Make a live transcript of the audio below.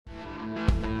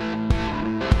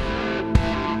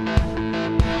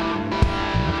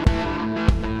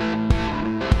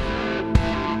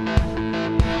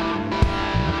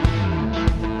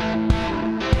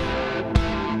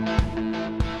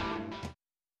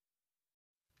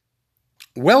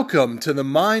Welcome to the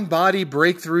Mind Body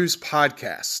Breakthroughs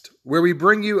podcast, where we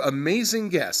bring you amazing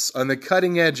guests on the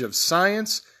cutting edge of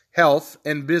science, health,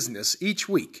 and business each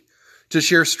week to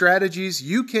share strategies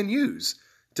you can use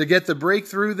to get the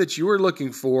breakthrough that you are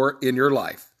looking for in your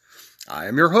life. I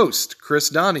am your host, Chris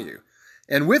Donahue,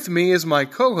 and with me is my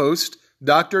co-host,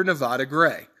 Dr. Nevada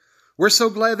Gray. We're so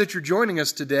glad that you're joining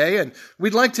us today, and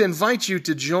we'd like to invite you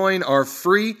to join our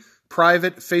free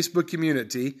private Facebook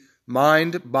community,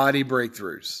 Mind Body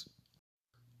Breakthroughs.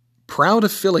 Proud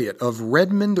affiliate of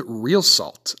Redmond Real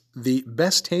Salt, the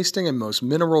best tasting and most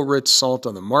mineral-rich salt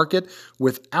on the market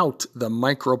without the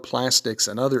microplastics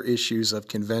and other issues of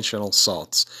conventional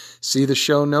salts. See the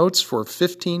show notes for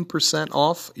 15%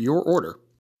 off your order.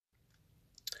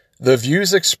 The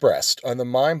views expressed on the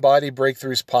Mind Body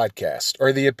Breakthroughs podcast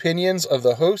are the opinions of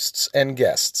the hosts and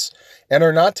guests and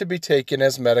are not to be taken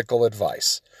as medical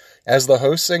advice, as the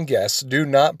hosts and guests do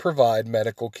not provide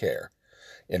medical care.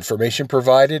 Information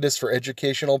provided is for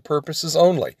educational purposes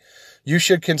only. You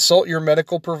should consult your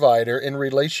medical provider in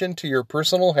relation to your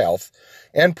personal health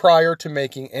and prior to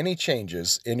making any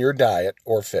changes in your diet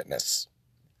or fitness.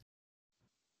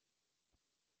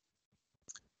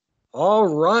 All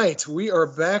right, we are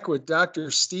back with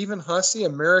Dr. Stephen Hussey,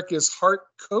 America's Heart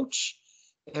Coach,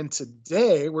 and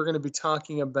today we're going to be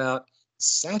talking about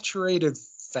saturated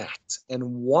fat and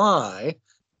why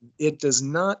it does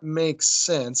not make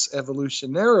sense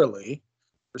evolutionarily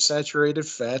for saturated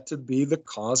fat to be the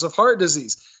cause of heart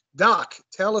disease. Doc,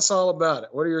 tell us all about it.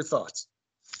 What are your thoughts?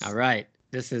 All right.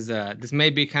 This may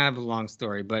be kind of a long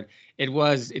story, but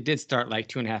it did start like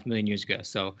 2.5 million years ago.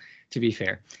 So to be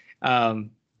fair,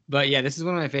 but yeah, this is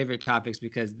one of my favorite topics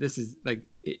because this is like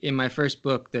in my first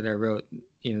book that I wrote,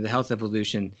 The Health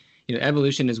Evolution.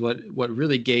 Evolution is what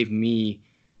really gave me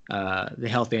the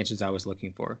health answers I was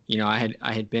looking for. I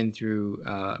had been through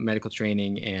medical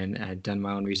training and I had done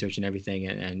my own research and everything,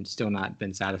 and still not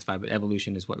been satisfied. But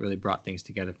evolution is what really brought things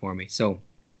together for me. So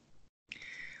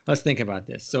let's think about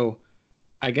this. So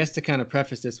I guess to kind of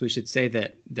preface this, we should say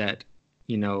that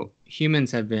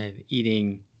humans have been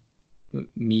eating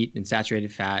meat and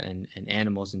saturated fat and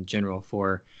animals in general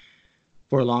for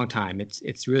a long time.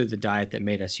 It's really the diet that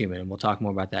made us human, and we'll talk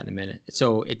more about that in a minute.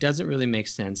 So it doesn't really make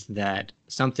sense that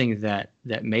something that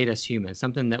made us human,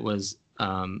 something that was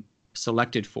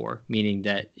selected for, meaning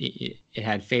that it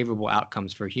had favorable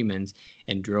outcomes for humans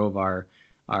and drove our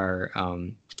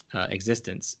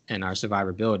existence and our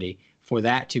survivability, for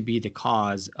that to be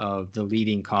the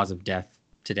leading cause of death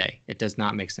today. It does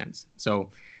not make sense. So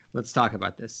let's talk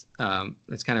about this.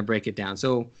 Let's kind of break it down.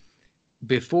 So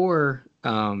before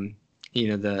the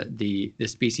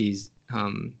species,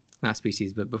 not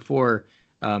species, but before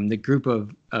the group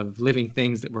of living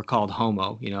things that were called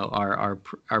Homo,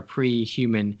 our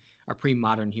pre-human, our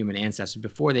pre-modern human ancestors,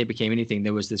 before they became anything,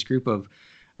 there was this group of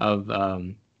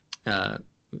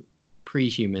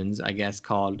pre-humans, I guess,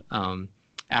 called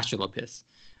Australopiths.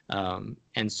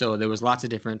 And so there was lots of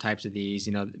different types of these.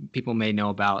 People may know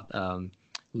about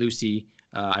Lucy.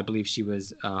 I believe she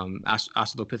was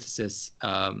Australopithecus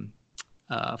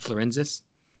florensis,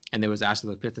 and there was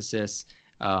Australopithecus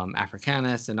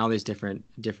africanus, and all these different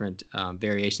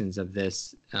variations of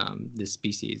this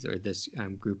species, or this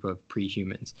group of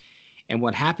pre-humans. And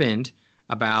what happened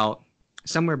about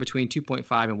somewhere between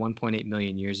 2.5 and 1.8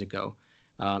 million years ago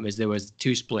is there was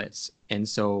two splits. And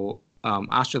so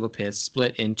Australopiths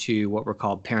split into what were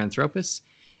called Paranthropus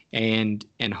and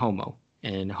Homo.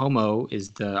 And Homo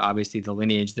is obviously the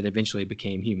lineage that eventually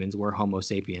became humans. We're Homo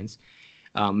sapiens.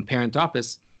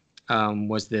 Paranthropus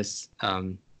was this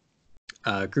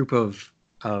group of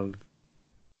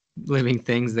living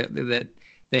things that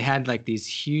they had like these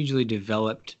hugely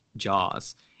developed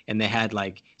jaws, and they had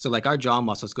like our jaw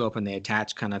muscles go up and they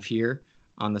attach kind of here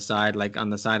on the side, like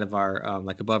on the side of our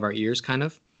like above our ears kind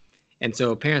of. And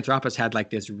so Paranthropus had like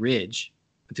this ridge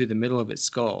through the middle of its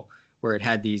skull where it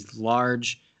had these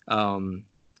large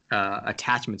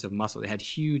attachments of muscle. They had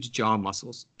huge jaw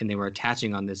muscles, and they were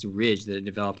attaching on this ridge that had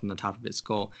developed on the top of its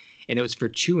skull, and it was for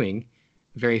chewing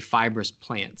very fibrous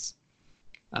plants.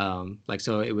 So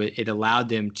it allowed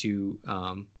them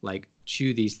to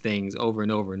chew these things over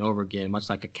and over and over again, much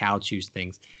like a cow chews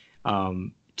things,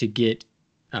 to get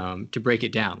to break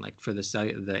it down, like for the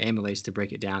amylase to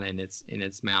break it down in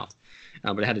its mouth.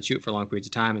 But it had to chew it for long periods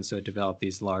of time, and so it developed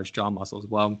these large jaw muscles.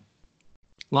 Well,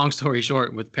 long story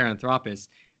short, with Paranthropus,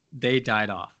 they died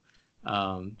off.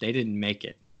 They didn't make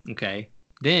it. Okay.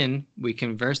 Then we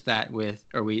converse that with,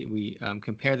 or we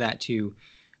compare that to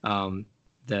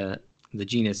the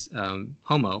genus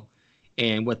Homo,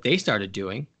 and what they started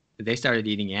doing, they started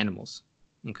eating animals.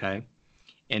 Okay.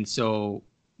 And so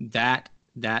that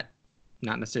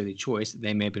not necessarily choice.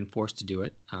 They may have been forced to do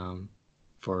it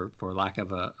for lack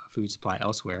of a food supply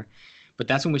elsewhere. But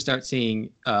that's when we start seeing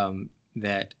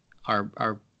that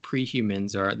our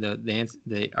pre-humans or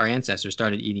our ancestors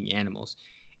started eating animals.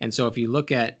 And so if you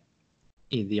look at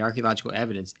the archaeological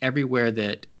evidence, everywhere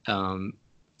that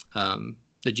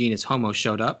the genus Homo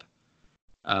showed up,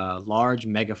 large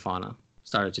megafauna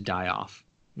started to die off.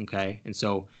 Okay, and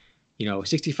so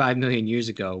 65 million years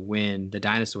ago, when the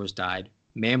dinosaurs died,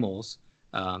 mammals,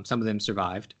 some of them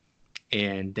survived,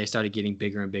 and they started getting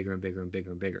bigger and bigger and bigger and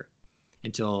bigger and bigger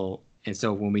and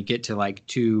so when we get to like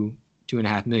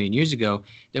 2.5 million years ago,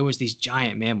 there was these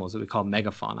giant mammals that we call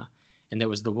megafauna. And there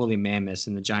was the woolly mammoths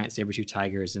and the giant saber-tooth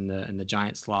tigers and the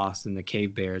giant sloths and the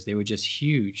cave bears. They were just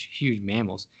huge, huge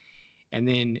mammals. And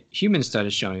then humans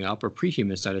started showing up, or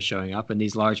pre-humans started showing up, and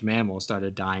these large mammals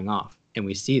started dying off. And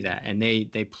we see that, and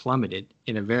they plummeted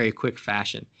in a very quick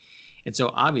fashion. And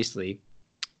so obviously,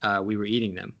 we were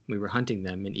eating them. We were hunting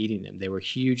them and eating them. They were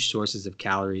huge sources of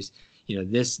calories.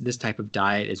 This type of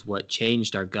diet is what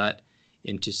changed our gut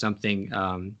into something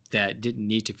that didn't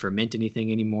need to ferment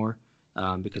anything anymore,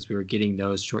 because we were getting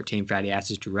those short-chain fatty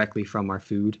acids directly from our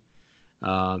food.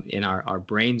 And our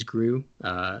brains grew.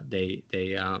 They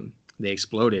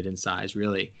exploded in size,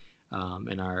 really.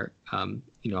 And our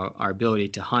ability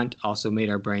to hunt also made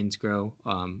our brains grow,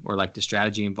 or like the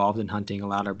strategy involved in hunting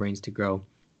allowed our brains to grow.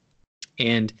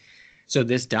 And so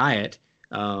this diet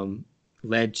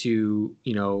led to,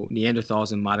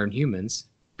 Neanderthals and modern humans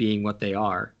being what they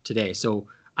are today. So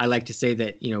I like to say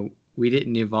that, we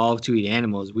didn't evolve to eat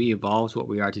animals. We evolved to what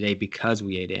we are today because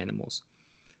we ate animals.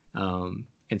 And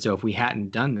so if we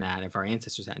hadn't done that, if our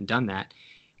ancestors hadn't done that,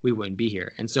 we wouldn't be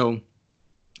here. And so,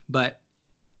 but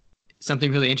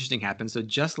something really interesting happened. So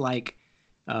just like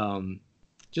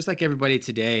everybody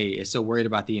today is so worried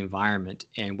about the environment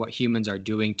and what humans are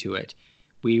doing to it,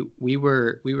 we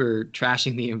were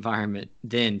trashing the environment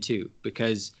then too,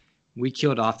 because we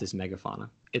killed off this megafauna.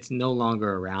 It's no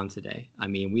longer around today. I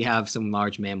mean, we have some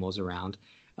large mammals around,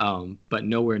 but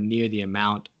nowhere near the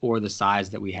amount or the size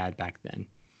that we had back then.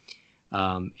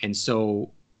 And so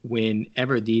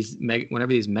whenever these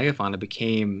megafauna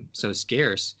became so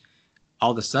scarce,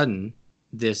 all of a sudden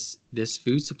this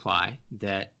food supply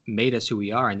that made us who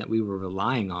we are and that we were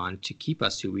relying on to keep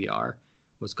us who we are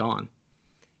was gone.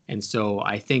 And so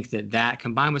I think that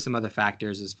combined with some other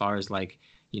factors as far as like,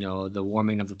 the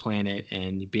warming of the planet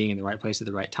and being in the right place at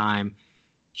the right time,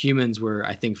 humans were,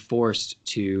 I think, forced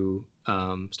to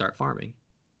start farming.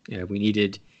 We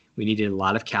needed a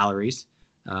lot of calories.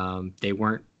 They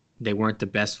weren't the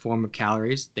best form of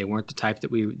calories. They weren't the type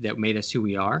that made us who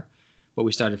we are. But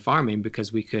we started farming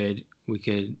because we could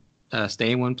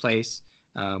stay in one place.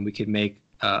 We could make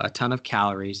a ton of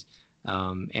calories,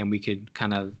 and we could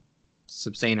kind of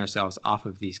sustain ourselves off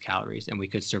of these calories, and we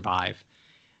could survive.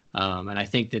 And I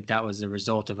think that was a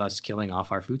result of us killing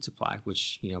off our food supply,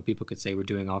 which, people could say we're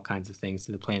doing all kinds of things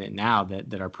to the planet now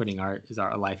that are putting our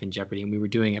life in jeopardy. And we were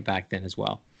doing it back then as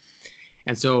well.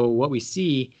 And so what we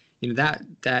see, that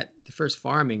the first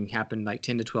farming happened like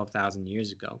 10 to 12,000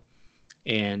 years ago.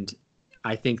 And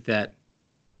I think that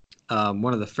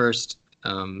one of the first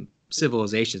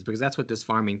civilizations, because that's what this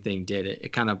farming thing did.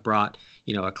 It kind of brought,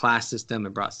 a class system.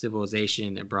 It brought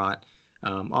civilization. It brought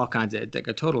all kinds of like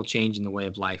a total change in the way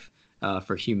of life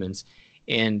for humans.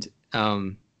 And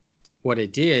what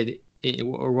it did,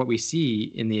 or what we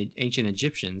see in the ancient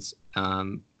Egyptians,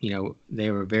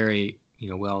 they were very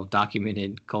well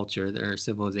documented culture, their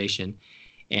civilization,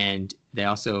 and they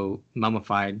also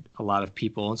mummified a lot of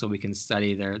people, so we can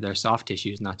study their soft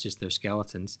tissues, not just their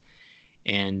skeletons.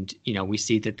 And we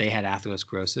see that they had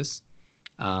atherosclerosis.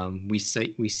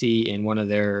 We see in one of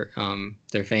their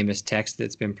famous texts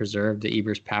that's been preserved, the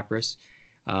Ebers Papyrus,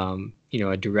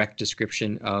 a direct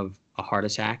description of a heart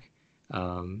attack.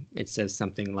 It says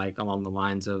something like along the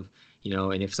lines of,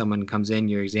 and if someone comes in,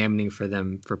 you're examining for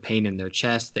them for pain in their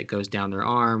chest that goes down their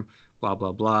arm, blah,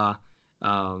 blah, blah.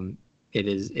 It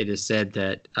is said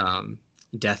that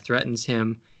death threatens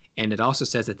him. And it also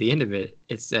says at the end of it,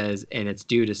 it says, and it's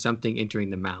due to something entering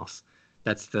the mouth.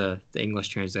 That's the English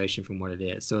translation from what it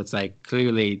is. So it's like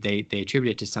clearly they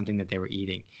attribute it to something that they were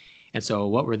eating. And so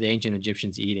what were the ancient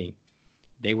Egyptians eating?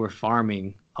 They were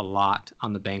farming a lot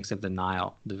on the banks of the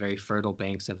Nile, the very fertile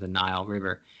banks of the Nile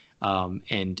River.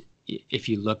 And if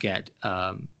you look at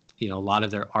a lot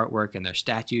of their artwork and their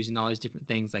statues and all these different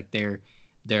things, like they're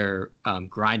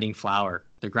grinding flour,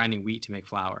 they're grinding wheat to make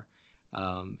flour.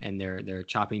 And they're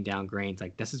chopping down grains.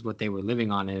 Like this is what they were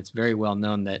living on. And it's very well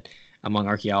known that among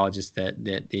archaeologists that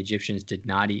the Egyptians did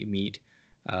not eat meat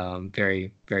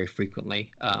very, very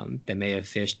frequently. They may have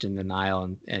fished in the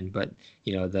Nile, but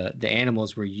the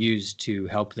animals were used to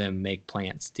help them make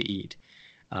plants to eat.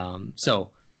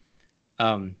 So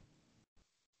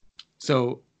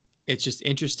it's just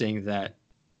interesting that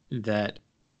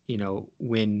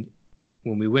when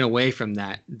we went away from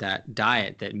that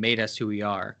diet that made us who we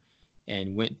are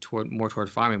and went more toward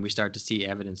farming, we started to see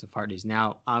evidence of heart disease.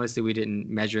 Now, obviously, we didn't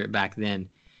measure it back then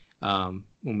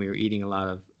when we were eating a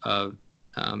lot of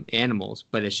animals,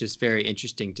 but it's just very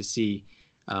interesting to see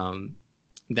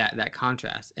that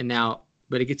contrast. And now,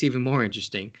 but it gets even more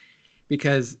interesting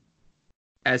because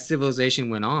as civilization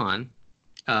went on,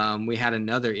 we had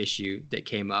another issue that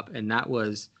came up, and that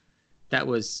was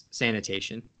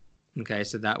sanitation. Okay,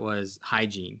 so that was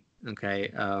hygiene.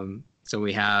 Okay, so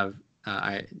we have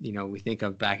we think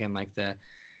of back in like the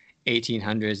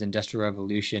 1800s Industrial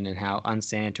Revolution and how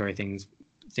unsanitary things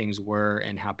were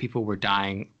and how people were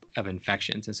dying of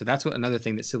infections. And so that's another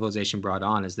thing that civilization brought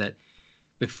on, is that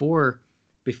before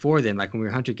then, like when we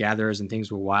were hunter gatherers and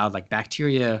things were wild, like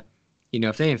bacteria,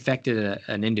 if they infected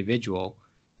an individual,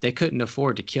 they couldn't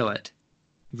afford to kill it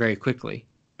very quickly,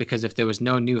 because if there was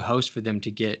no new host for them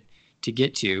to get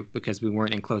to, because we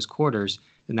weren't in close quarters,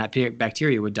 then that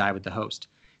bacteria would die with the host.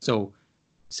 So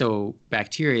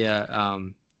bacteria,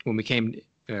 when we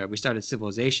started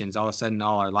civilizations, all of a sudden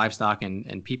all our livestock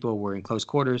and people were in close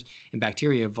quarters, and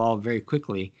bacteria evolved very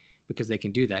quickly because they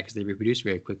can do that because they reproduce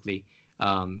very quickly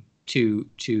to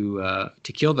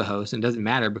kill the host. And it doesn't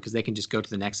matter because they can just go to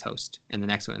the next host and the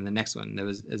next one and the next one. There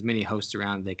was as many hosts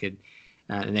around they could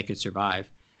survive.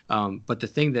 But the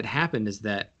thing that happened is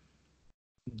that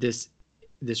this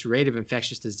rate of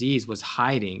infectious disease was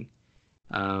hiding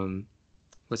the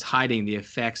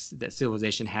effects that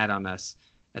civilization had on us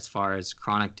as far as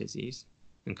chronic disease.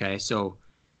 Okay, so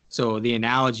the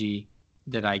analogy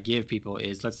that I give people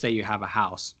is, let's say you have a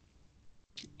house,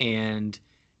 and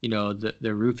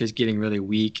the roof is getting really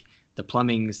weak, the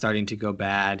plumbing is starting to go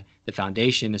bad, the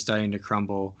foundation is starting to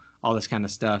crumble, all this kind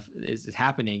of stuff is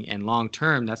happening, and long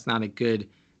term that's not going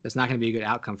to be a good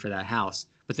outcome for that house.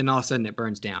 But then all of a sudden it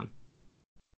burns down,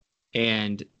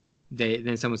 and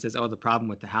then someone says, oh, the problem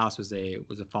with the house was a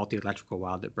faulty electrical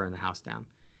wire that burned the house down.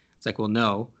 It's like, well,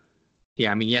 no.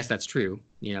 Yeah, I mean, yes, that's true,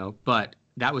 but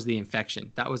that was the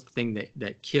infection. That was the thing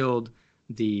that killed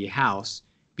the house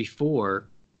before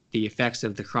the effects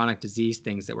of the chronic disease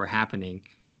things that were happening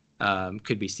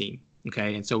could be seen.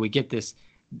 Okay, and so we get this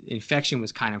infection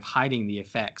was kind of hiding the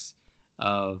effects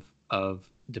of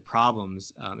the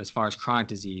problems as far as chronic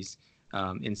disease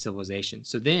in civilization.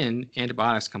 So then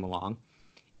antibiotics come along,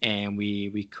 and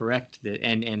we correct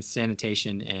and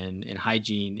sanitation and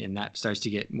hygiene, and that starts to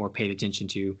get more paid attention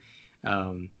to.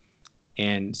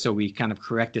 And so we kind of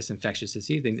correct this infectious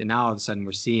disease things, and now all of a sudden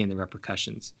we're seeing the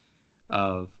repercussions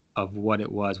of what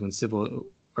it was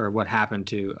what happened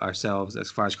to ourselves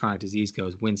as far as chronic disease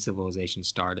goes when civilization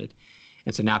started.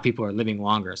 And so now people are living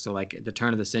longer. So like at the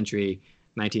turn of the century,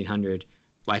 1900,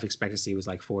 life expectancy was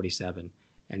like 47,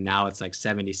 and now it's like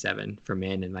 77 for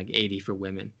men and like 80 for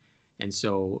women. And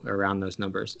so around those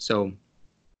numbers. So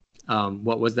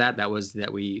what was that? That was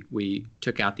that we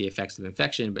took out the effects of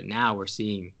infection, but now we're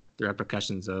seeing the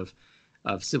repercussions of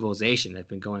civilization that have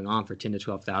been going on for 10 to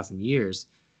 12,000 years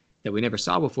that we never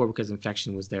saw before because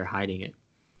infection was there hiding it.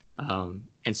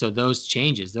 And so those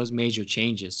major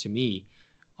changes to me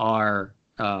are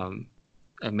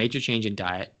a major change in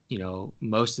diet.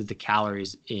 Most of the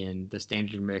calories in the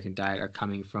standard American diet are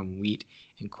coming from wheat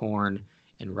and corn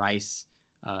and rice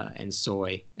and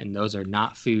soy, and those are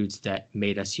not foods that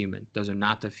made us human. Those are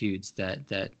not the foods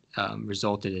that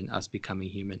resulted in us becoming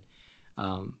human.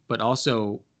 But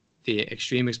also the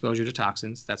extreme exposure to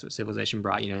toxins. That's what civilization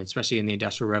brought. Especially in the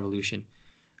Industrial Revolution,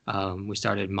 we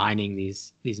started mining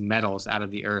these metals out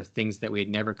of the earth, things that we had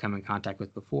never come in contact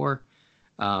with before,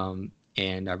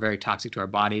 and are very toxic to our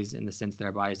bodies in the sense that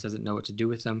our bodies doesn't know what to do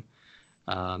with them.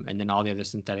 And then all the other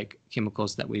synthetic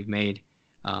chemicals that we've made.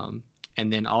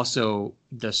 And then also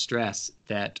the stress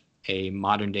that a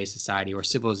modern day society or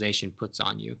civilization puts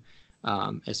on you,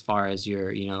 as far as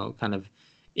your, kind of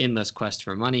endless quest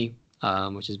for money,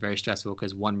 which is very stressful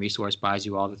because one resource buys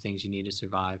you all the things you need to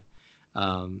survive.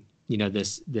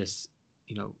 This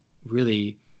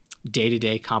really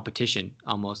day-to-day competition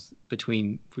almost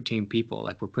between people.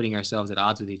 Like we're putting ourselves at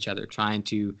odds with each other, trying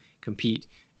to compete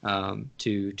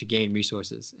to gain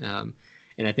resources.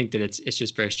 And I think that it's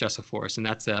just very stressful for us, and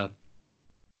that's a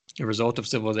result of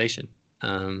civilization.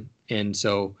 And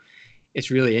so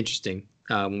it's really interesting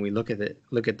when we look at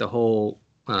the whole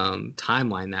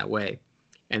timeline that way.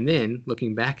 And then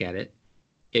looking back at it,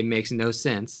 it makes no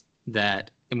sense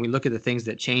that, and we look at the things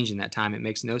that changed in that time, it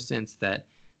makes no sense that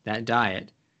that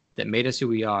diet that made us who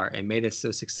we are and made us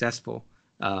so successful,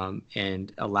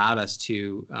 and allowed us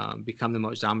to become the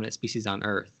most dominant species on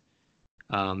Earth,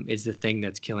 is the thing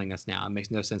that's killing us now. It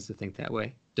makes no sense to think that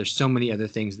way. There's so many other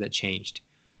things that changed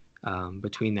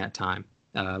between that time.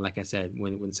 Like I said,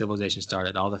 when civilization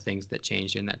started, all the things that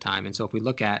changed in that time. And so if we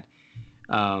look at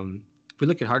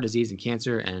heart disease and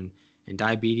cancer and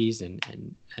diabetes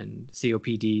and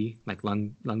COPD, like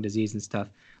lung disease and stuff,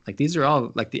 like these are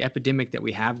all like the epidemic that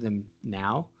we have them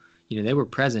now. They were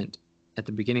present at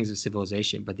the beginnings of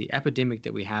civilization, but the epidemic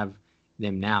that we have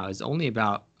them now is only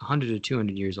about 100 to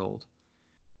 200 years old.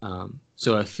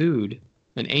 So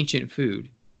an ancient food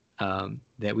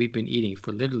that we've been eating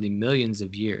for literally millions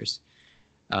of years,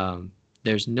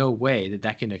 there's no way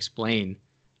that can explain,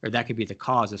 or that could be the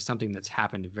cause of something that's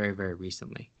happened very, very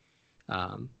recently.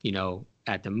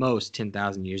 At the most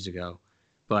 10,000 years ago,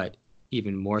 but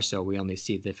even more so, we only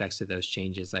see the effects of those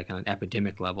changes like on an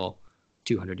epidemic level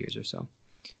 200 years or so.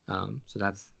 So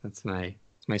that's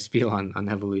my spiel on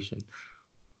evolution.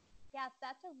 Yes,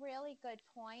 that's a really good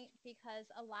point, because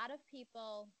a lot of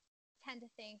people tend to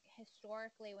think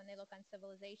historically when they look on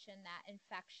civilization that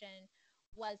infection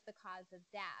was the cause of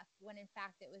death, when in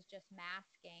fact it was just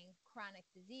masking chronic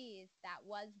disease that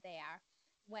was there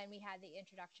when we had the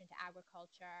introduction to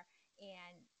agriculture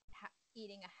and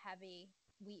eating a heavy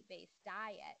wheat-based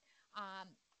diet.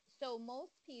 So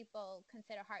most people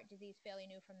consider heart disease fairly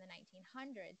new from the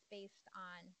 1900s based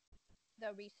on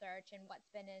the research and what's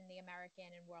been in the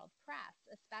American and world press,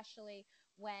 especially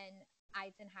when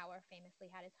Eisenhower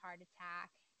famously had his heart attack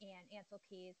and Ancel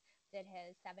Keys did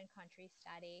his 7-country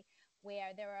study,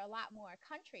 where there were a lot more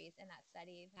countries in that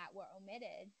study that were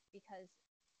omitted because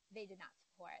they did not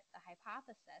support the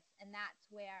hypothesis. And that's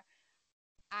where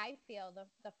I feel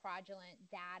the fraudulent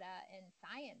data and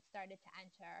science started to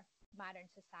enter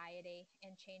modern society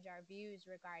and change our views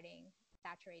regarding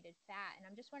saturated fat. And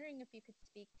I'm just wondering if you could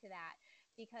speak to that,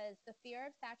 because the fear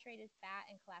of saturated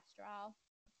fat and cholesterol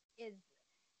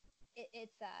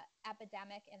it's a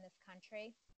epidemic in this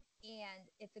country, and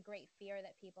it's a great fear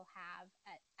that people have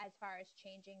as far as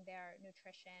changing their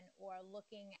nutrition or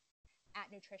looking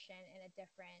at nutrition in a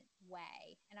different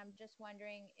way. And I'm just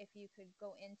wondering if you could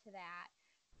go into that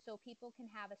so people can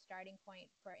have a starting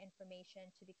point for information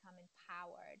to become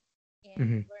empowered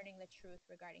in learning the truth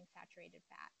regarding saturated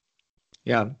fat.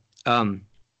 Yeah.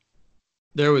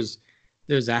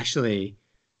 There's actually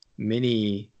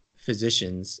many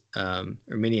physicians, or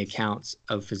many accounts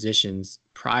of physicians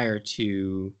prior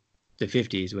to the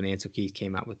 50s when Ancel Keys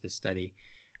came out with this study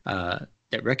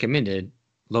that recommended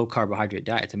low carbohydrate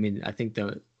diets. I mean, I think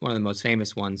one of the most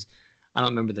famous ones, I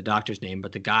don't remember the doctor's name,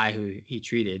 but the guy who he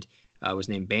treated was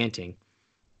named Banting.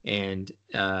 And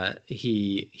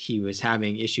he was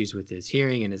having issues with his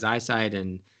hearing and his eyesight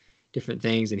and different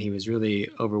things, and he was really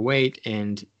overweight,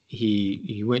 and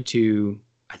he went to,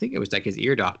 I think it was like his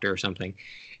ear doctor or something,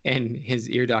 and his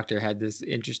ear doctor had this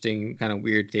interesting kind of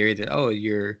weird theory that, oh,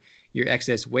 your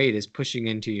excess weight is pushing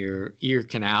into your ear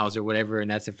canals or whatever, and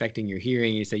that's affecting your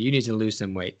hearing. He said you need to lose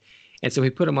some weight. And so he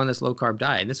put him on this low carb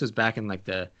diet, and this was back in like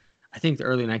the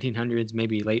early 1900s,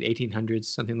 maybe late 1800s,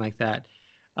 something like that.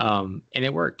 And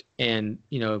it worked. And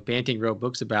Banting wrote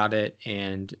books about it,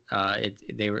 and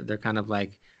they're kind of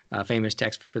like famous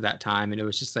text for that time. And it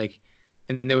was just like,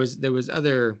 and there was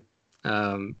other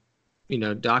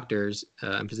doctors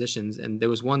and physicians, and there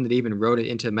was one that even wrote it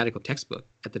into a medical textbook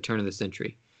at the turn of the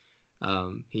century.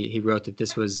 He wrote that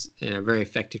this was a very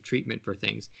effective treatment for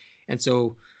things. And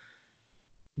so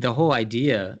the whole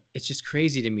idea, it's just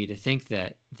crazy to me to think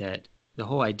that the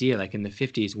whole idea, like in the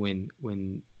 50s,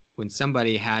 when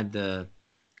somebody had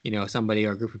somebody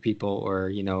or a group of people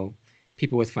or,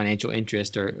 people with financial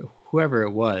interest or whoever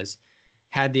it was,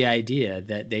 had the idea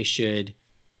that they should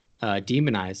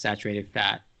demonize saturated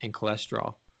fat and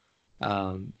cholesterol,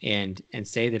 and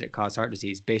say that it caused heart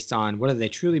disease based on whether they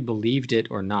truly believed it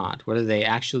or not, whether they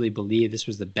actually believed this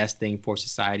was the best thing for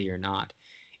society or not.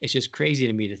 It's just crazy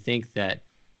to me to think that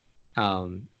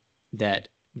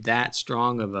that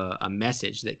strong of a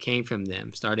message that came from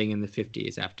them starting in the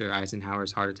 50s after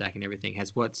Eisenhower's heart attack and everything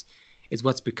is what's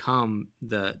become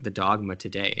the dogma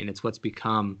today, and it's what's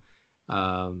become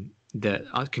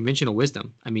the conventional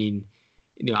wisdom. I mean,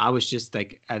 I was just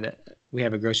like we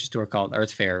have a grocery store called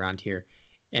Earth Fare around here,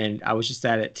 and I was just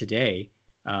at it today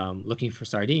looking for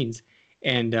sardines,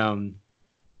 and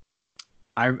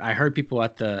I heard people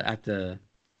at the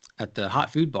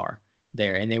hot food bar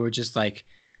there, and they were just like,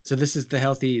 so this is the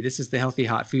healthy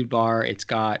hot food bar. It's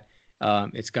got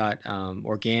It's got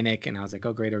organic, and I was like,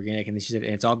 oh, great, organic. And then she said,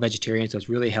 and it's all vegetarian, so it's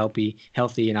really healthy.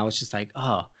 And I was just like,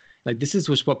 oh, like this is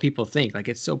just what people think. Like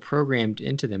it's so programmed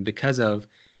into them because of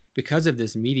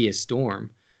this media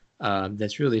storm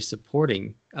that's really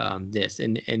supporting this.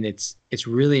 And it's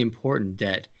really important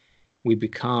that we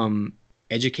become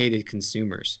educated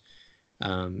consumers.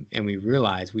 And we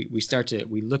realize we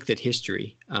looked at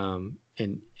history and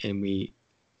we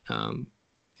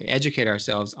educate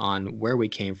ourselves on where we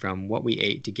came from, what we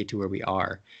ate to get to where we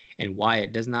are, and why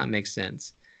it does not make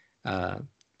sense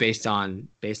based on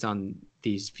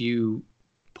these few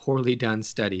poorly done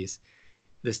studies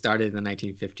that started in the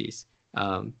 1950s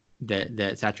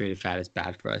that saturated fat is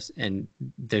bad for us, and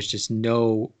there's just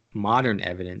no modern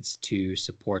evidence to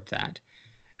support that.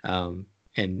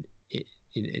 And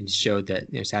it showed that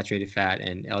saturated fat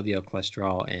and LDL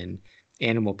cholesterol and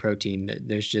animal protein,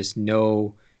 there's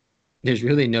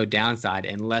really no downside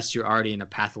unless you're already in a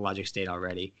pathologic state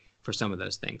already for some of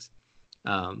those things.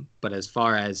 But as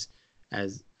far as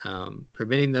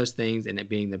preventing those things and it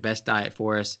being the best diet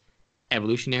for us,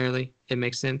 evolutionarily, it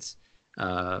makes sense.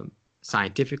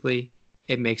 Scientifically,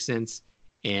 it makes sense.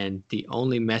 And the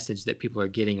only message that people are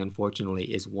getting, unfortunately,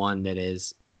 is one that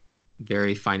is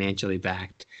very financially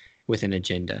backed with an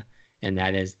agenda. And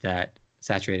that is that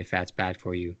saturated fat's bad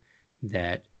for you,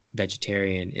 that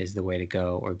vegetarian is the way to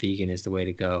go, or vegan is the way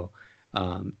to go.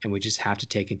 And we just have to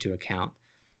take into account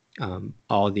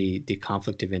all the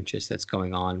conflict of interest that's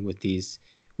going on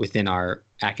within our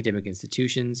academic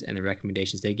institutions and the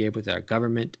recommendations they give with our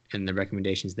government and the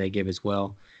recommendations they give as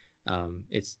well.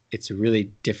 It's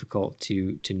really difficult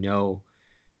to know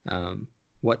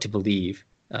what to believe.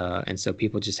 And so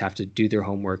people just have to do their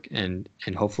homework, and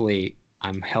hopefully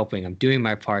I'm doing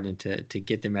my part to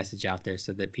get the message out there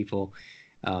so that people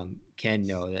can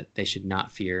know that they should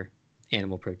not fear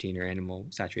animal protein or animal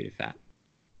saturated fat.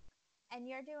 And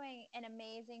you're doing an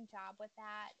amazing job with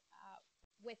that,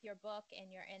 with your book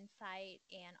and your insight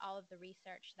and all of the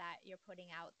research that you're putting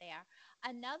out there.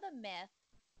 Another myth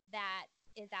that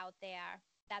is out there,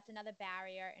 that's another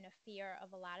barrier and a fear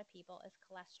of a lot of people, is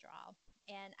cholesterol.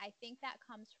 And I think that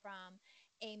comes from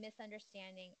a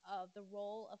misunderstanding of the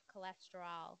role of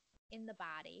cholesterol in the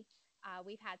body.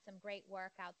 We've had some great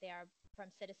work out there from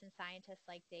citizen scientists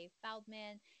like Dave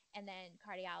Feldman, and then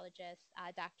cardiologist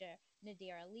Dr.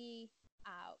 Nadir Ali,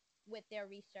 with their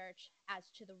research as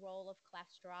to the role of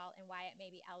cholesterol and why it may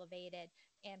be elevated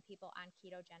in people on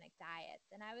ketogenic diets.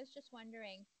 And I was just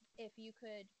wondering if you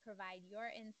could provide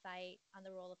your insight on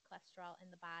the role of cholesterol in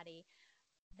the body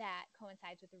that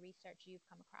coincides with the research you've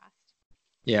come across.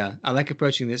 Yeah, I like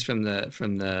approaching this from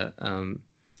the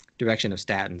direction of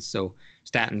statins. So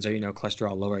statins are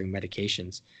cholesterol lowering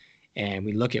medications, and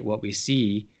we look at what we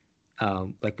see,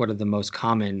 like what are the most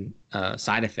common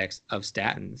side effects of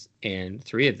statins, and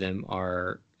 3 of them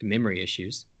are memory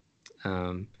issues.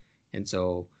 And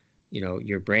so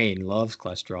your brain loves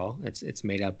cholesterol. It's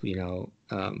made up,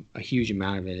 a huge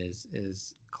amount of it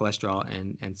is cholesterol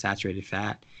and saturated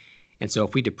fat. And so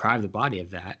if we deprive the body of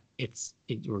that,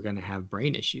 we're going to have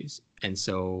brain issues. And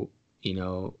so,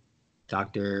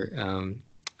 Dr.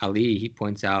 Ali, he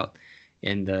points out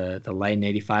in the Lighten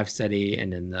 85 study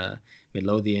and in the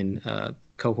Midlothian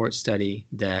cohort study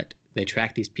that they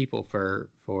track these people for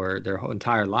their whole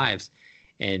entire lives.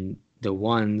 And the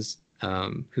ones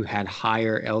who had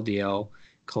higher LDL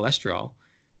cholesterol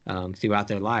throughout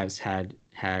their lives had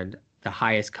the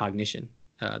highest cognition,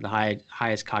 the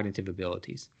highest cognitive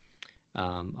abilities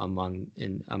among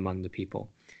the people.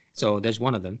 So there's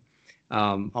one of them.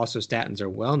 Also, statins are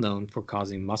well known for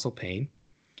causing muscle pain,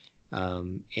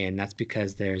 and that's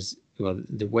because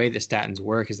the way that statins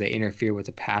work is they interfere with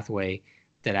a pathway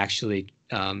that actually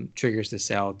triggers the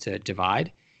cell to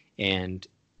divide, and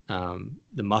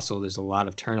the muscle, there's a lot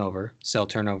of cell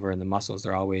turnover in the muscles.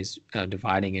 They're always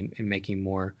dividing and making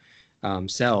more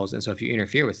cells. And so if you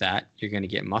interfere with that, you're going to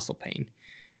get muscle pain.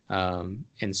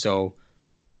 And so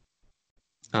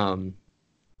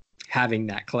having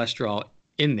that cholesterol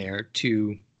in there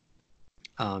to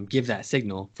give that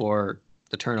signal for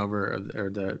the turnover or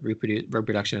the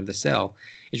reproduction of the cell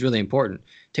is really important.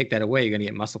 Take that away, you're going to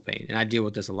get muscle pain. And I deal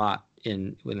with this a lot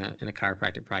in a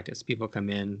chiropractic practice. People come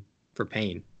in for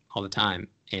pain all the time,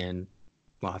 and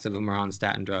lots of them are on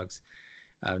statin drugs.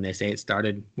 And they say it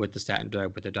started with the statin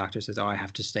drug, but the doctor says, "Oh, I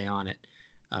have to stay on it.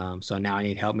 So now I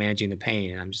need help managing the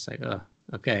pain." And I'm just like, "Oh,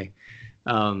 okay."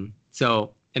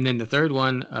 And then the third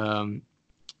one,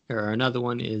 or another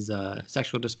one, is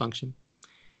sexual dysfunction.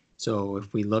 So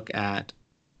if we look at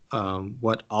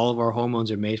what all of our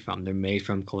hormones are made from, they're made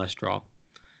from cholesterol,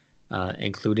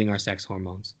 including our sex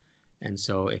hormones. And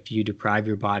so if you deprive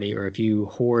your body, or if you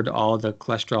hoard all the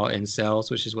cholesterol in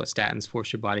cells, which is what statins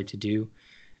force your body to do,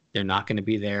 they're not going to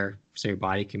be there so your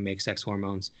body can make sex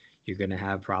hormones. You're going to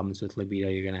have problems with libido.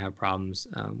 You're going to have problems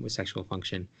with sexual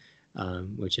function,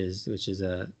 which is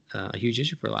a huge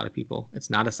issue for a lot of people. It's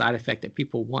not a side effect that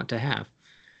people want to have.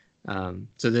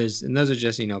 So those are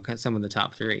just, some of the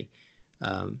top three.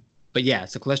 But yeah,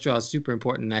 so cholesterol is super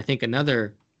important. And I think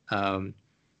another,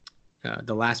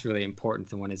 the last really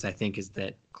important one is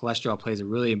that cholesterol plays a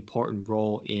really important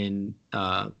role in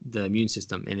the immune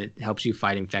system, and it helps you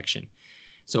fight infection.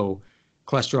 So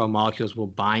cholesterol molecules will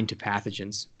bind to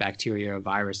pathogens, bacteria,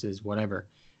 viruses, whatever.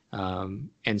 And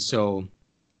so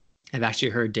I've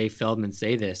actually heard Dave Feldman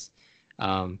say this,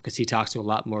 because he talks to a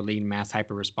lot more lean mass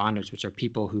hyperresponders, which are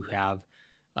people who have,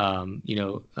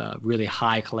 really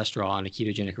high cholesterol on a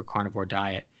ketogenic or carnivore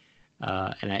diet.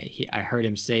 And I heard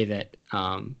him say that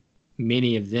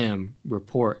many of them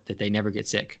report that they never get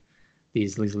sick.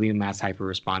 These lean mass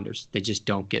hyperresponders, they just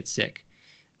don't get sick.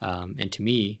 And to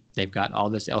me, they've got all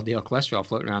this LDL cholesterol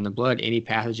floating around in the blood. Any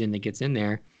pathogen that gets in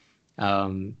there,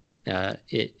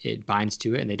 it binds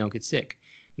to it, and they don't get sick.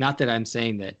 Not that I'm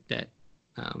saying that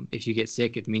if you get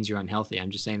sick, it means you're unhealthy.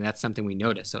 I'm just saying that's something we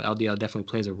notice. So LDL definitely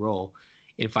plays a role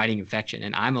in fighting infection.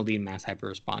 And I'm a lean mass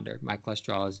hyperresponder. My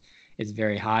cholesterol is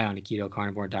very high on a keto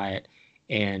carnivore diet.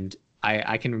 And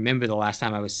I can remember the last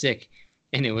time I was sick,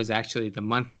 and it was actually the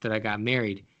month that I got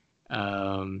married,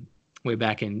 way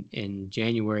back in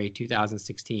January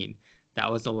 2016.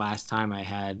 That was the last time I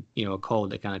had, a cold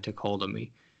that kind of took hold of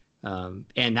me.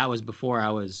 And that was before I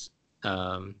was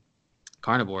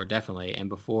carnivore, definitely. And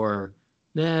before,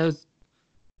 that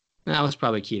was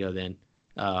probably keto then.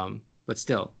 But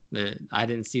still, I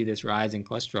didn't see this rise in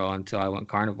cholesterol until I went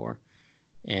carnivore.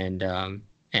 And I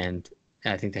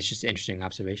think that's just an interesting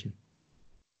observation.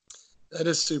 That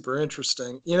is super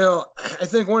interesting. I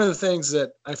think one of the things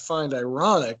that I find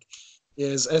ironic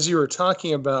is, as you were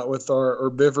talking about with our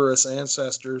herbivorous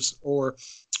ancestors or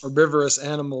herbivorous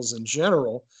animals in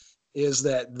general, is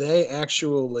that they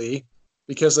actually,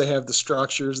 because they have the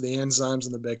structures, the enzymes,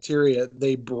 and the bacteria,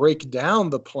 they break down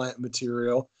the plant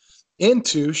material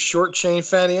into short-chain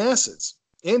fatty acids,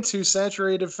 into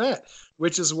saturated fat,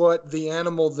 which is what the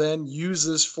animal then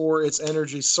uses for its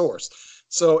energy source.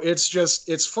 So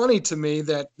it's funny to me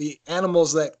that the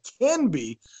animals that can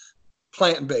be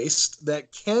plant-based,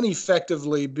 that can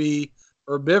effectively be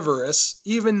herbivorous,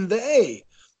 even they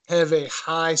have a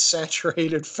high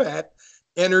saturated fat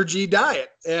energy diet.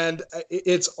 And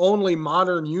it's only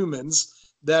modern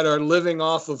humans that are living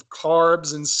off of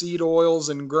carbs and seed oils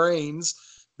and grains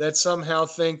that somehow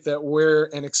think that we're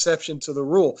an exception to the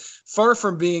rule. Far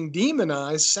from being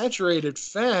demonized, saturated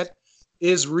fat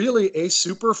is really a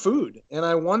superfood. And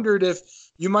I wondered if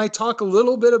you might talk a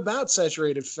little bit about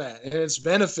saturated fat and its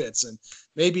benefits, and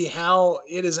maybe how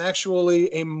it is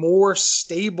actually a more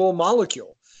stable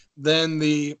molecule than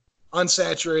the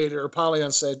unsaturated or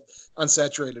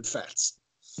polyunsaturated fats.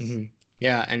 Mm-hmm.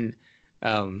 Yeah. And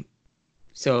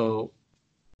so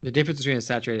the difference between a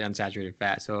saturated and unsaturated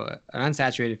fat. So an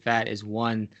unsaturated fat is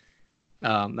one,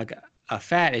 like a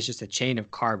fat is just a chain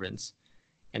of carbons,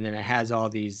 and then it has all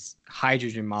these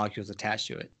hydrogen molecules attached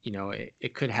to it.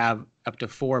 It could have up to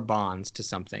 4 bonds to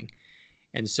something.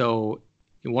 And so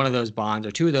one of those bonds,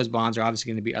 or 2 of those bonds, are obviously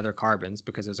going to be other carbons,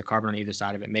 because there's a carbon on either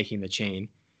side of it making the chain.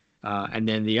 And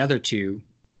then the other 2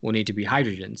 will need to be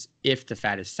hydrogens if the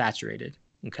fat is saturated.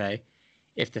 Okay.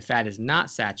 If the fat is not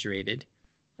saturated,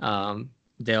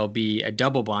 there'll be a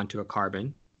double bond to a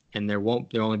carbon, and there'll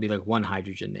only be like 1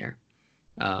 hydrogen there.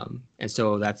 And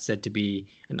so that's said to be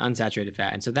an unsaturated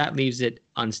fat. And so that leaves it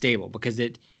unstable, because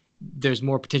there's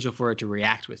more potential for it to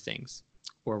react with things,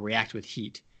 or react with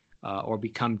heat, or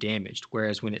become damaged.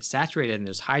 Whereas when it's saturated and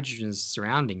there's hydrogens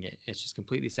surrounding it, it's just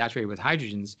completely saturated with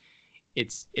hydrogens,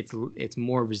 it's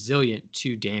more resilient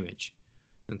to damage.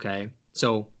 Okay.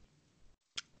 So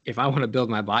if I want to build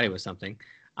my body with something,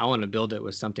 I want to build it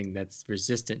with something that's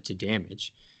resistant to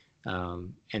damage.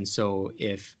 And so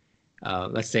if,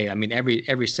 let's say,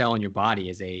 every cell in your body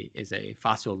is a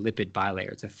phospholipid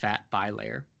bilayer. It's a fat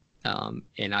bilayer. And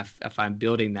if I'm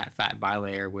building that fat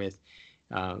bilayer with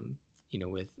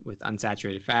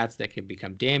unsaturated fats that could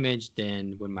become damaged,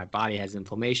 then when my body has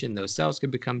inflammation, those cells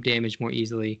could become damaged more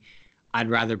easily. I'd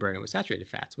rather burn it with saturated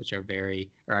fats,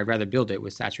 I'd rather build it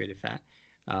with saturated fat,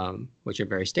 which are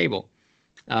very stable.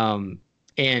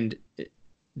 And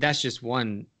that's just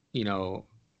one,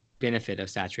 benefit of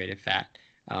saturated fat.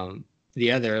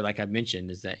 The other, like I've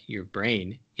mentioned, is that your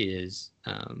brain is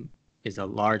a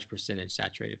large percentage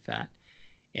saturated fat.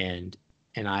 And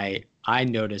I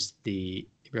noticed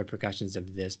if repercussions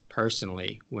of this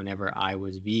personally whenever I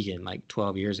was vegan like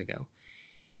 12 years ago,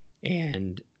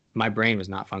 and my brain was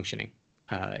not functioning.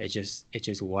 It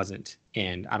just wasn't.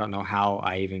 And I don't know how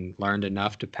I even learned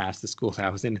enough to pass the school that I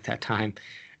was in at that time.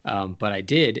 But I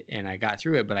did, and I got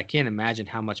through it. But I can't imagine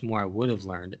how much more I would have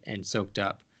learned and soaked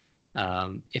up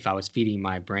if I was feeding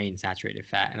my brain saturated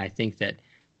fat. And I think that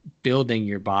building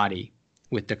your body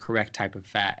with the correct type of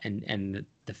fat and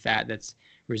the fat that's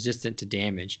resistant to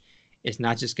damage is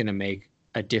not just going to make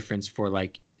a difference for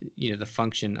the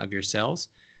function of your cells,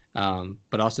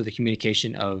 but also the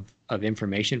communication of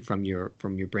information from your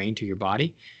brain to your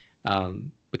body,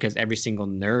 because every single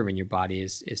nerve in your body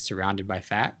is surrounded by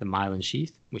fat, the myelin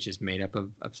sheath, which is made up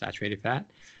of saturated fat,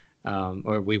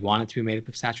 or we want it to be made up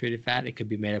of saturated fat. It could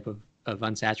be made up of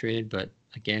unsaturated, but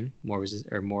again, more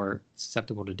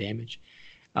susceptible to damage.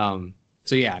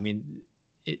 So yeah, I mean,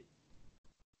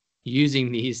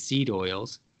 using these seed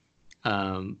oils,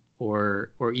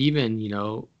 or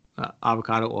even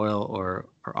avocado oil or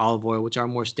olive oil, which are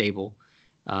more stable,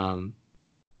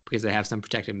 because they have some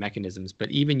protective mechanisms. But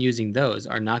even using those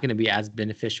are not going to be as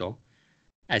beneficial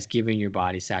as giving your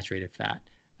body saturated fat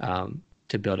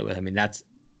to build it with. I mean,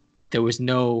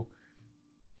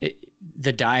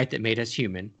 the diet that made us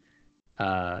human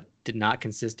did not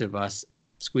consist of us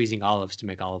squeezing olives to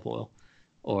make olive oil,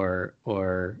 or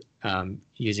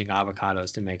using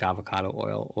avocados to make avocado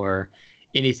oil, or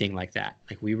anything like that.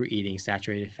 Like, we were eating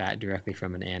saturated fat directly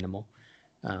from an animal.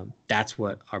 That's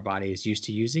what our body is used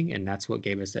to using, and that's what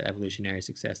gave us the evolutionary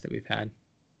success that we've had.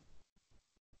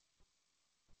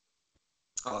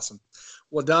 Awesome.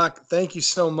 Well, Doc, thank you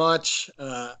so much.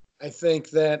 I think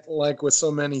that, like with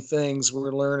so many things,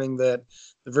 we're learning that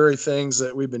the very things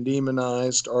that we've been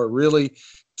demonized are really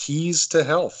keys to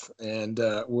health. And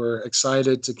we're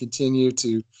excited to continue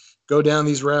to go down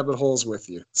these rabbit holes with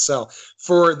you. So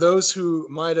for those who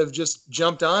might have just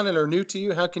jumped on and are new to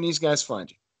you, how can these guys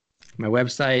find you? My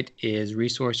website is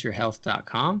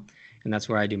resourceyourhealth.com, and that's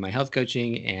where I do my health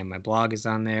coaching, and my blog is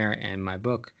on there, and my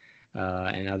book,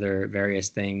 and other various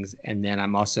things. And then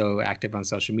I'm also active on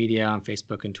social media, on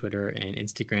Facebook and Twitter and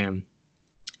Instagram,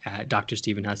 at Dr.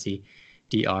 Stephen Hussey,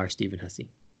 Dr. Stephen Hussey.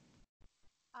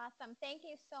 Awesome. Thank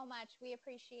you so much. We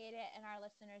appreciate it, and our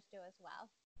listeners do as well.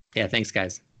 Yeah, thanks,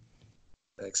 guys.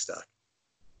 Thanks, Doc.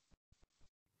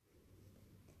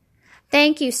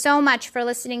 Thank you so much for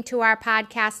listening to our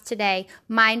podcast today,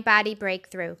 Mind Body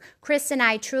Breakthrough. Chris and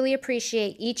I truly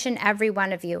appreciate each and every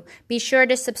one of you. Be sure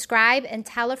to subscribe and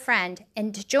tell a friend,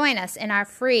 and to join us in our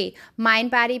free Mind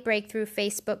Body Breakthrough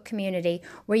Facebook community,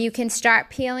 where you can start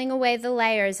peeling away the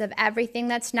layers of everything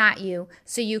that's not you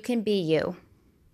so you can be you.